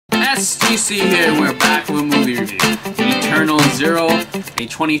Yes, GC here, and we're back with a movie review. Eternal Zero, a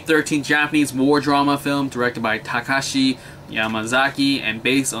 2013 Japanese war drama film directed by Takashi Yamazaki and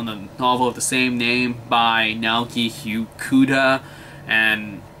based on the novel of the same name by Naoki Fukuda,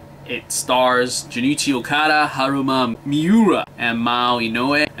 and it stars Junichi Okada, Haruma Miura, and Mao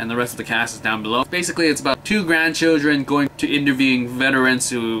Inoue, and the rest of the cast is down below. Basically, it's about two grandchildren going to interviewing veterans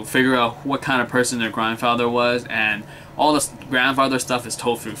to figure out what kind of person their grandfather was, and all the grandfather stuff is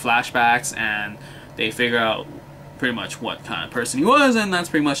told through flashbacks, and they figure out pretty much what kind of person he was, and that's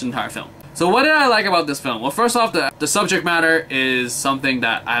pretty much the entire film. So what did I like about this film? Well, first off, the subject matter is something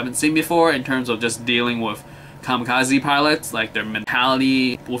that I haven't seen before in terms of just dealing with Kamikaze pilots, like their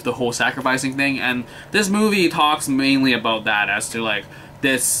mentality with the whole sacrificing thing, and this movie talks mainly about that, as to like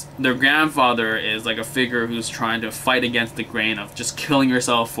their grandfather is like a figure who's trying to fight against the grain of just killing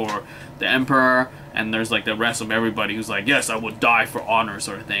yourself for the emperor, and there's like the rest of everybody who's like, yes, I would die for honor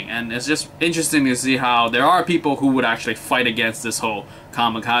sort of thing. And it's just interesting to see how there are people who would actually fight against this whole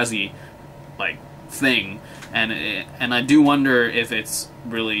kamikaze like thing, and I do wonder if it's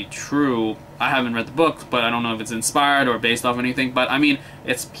really true. I haven't read the book, but I don't know if it's inspired or based off anything, but I mean,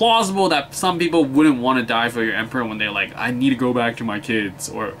 it's plausible that some people wouldn't want to die for your emperor when they're like, I need to go back to my kids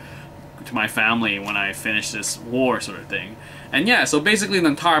or to my family when I finish this war sort of thing. And yeah, so basically the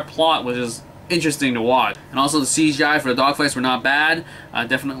entire plot was just interesting to watch. And also the CGI for the dogfights were not bad.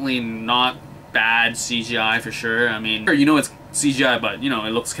 Definitely not bad CGI for sure. I mean, you know it's CGI, but you know,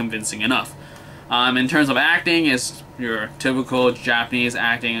 it looks convincing enough. In terms of acting, it's your typical Japanese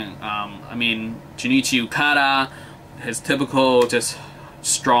acting. I mean, Junichi Okada, his typical just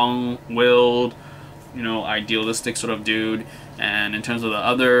strong-willed, you know, idealistic sort of dude. And in terms of the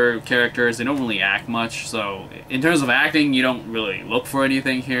other characters, they don't really act much. So in terms of acting, you don't really look for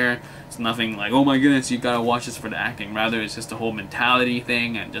anything here. It's nothing like, oh my goodness, you gotta watch this for the acting. Rather, it's just a whole mentality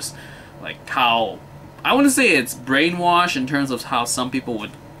thing, and just like how, I wouldn't say it's brainwashed in terms of how some people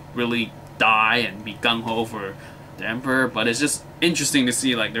would really die and be gung-ho for the emperor, but it's just interesting to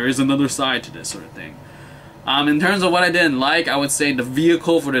see like there is another side to this sort of thing. In terms of what I didn't like, I would say the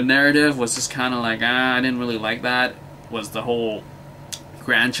vehicle for the narrative was just kind of like, I didn't really like that. Was the whole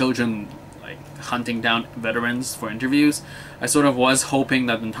grandchildren like hunting down veterans for interviews. I sort of was hoping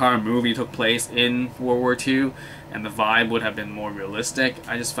that the entire movie took place in World War II and the vibe would have been more realistic.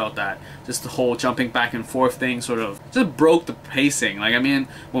 I just felt that just the whole jumping back and forth thing sort of just broke the pacing. Like, I mean,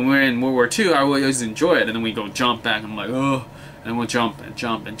 when we were in World War II, I would always enjoy it, and then we go jump back and I'm like, oh, and we'll jump and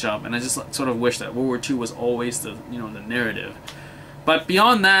jump and jump, and I just sort of wish that World War II was always the, you know, the narrative. But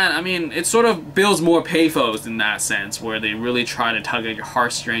beyond that, I mean, it sort of builds more pathos in that sense, where they really try to tug at your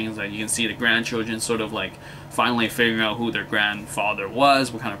heartstrings. Like, you can see the grandchildren sort of like finally figuring out who their grandfather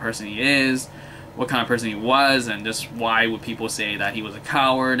was, what kind of person he is, what kind of person he was, and just why would people say that he was a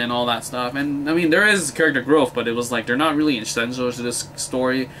coward and all that stuff. And I mean, there is character growth, but it was like they're not really essential to this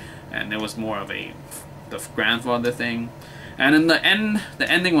story, and it was more of the grandfather thing. And in the end, the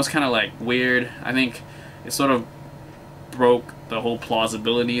ending was kind of like weird. I think it sort of broke the whole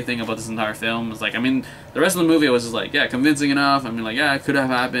plausibility thing about this entire film. It's like, I mean, the rest of the movie was just like, yeah, convincing enough. I mean, like, yeah, it could have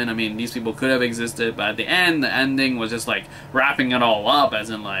happened. I mean, these people could have existed. But at the end, the ending was just like wrapping it all up, as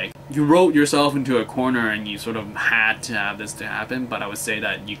in like, you wrote yourself into a corner and you sort of had to have this to happen. But I would say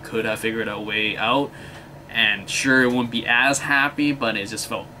that you could have figured a way out. And sure, it wouldn't be as happy, but it just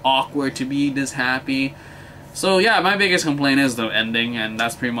felt awkward to be this happy. So yeah, my biggest complaint is the ending, and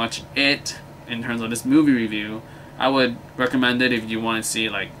that's pretty much it in terms of this movie review. I would recommend it if you want to see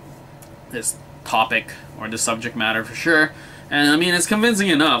like this topic or the subject matter for sure. And I mean, it's convincing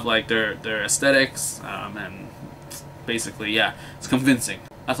enough, like their aesthetics, and basically, yeah, it's convincing.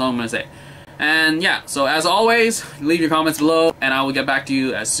 That's all I'm gonna say. And yeah, so as always, leave your comments below and I will get back to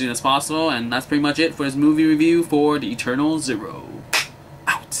you as soon as possible. And that's pretty much it for this movie review for the Eternal Zero.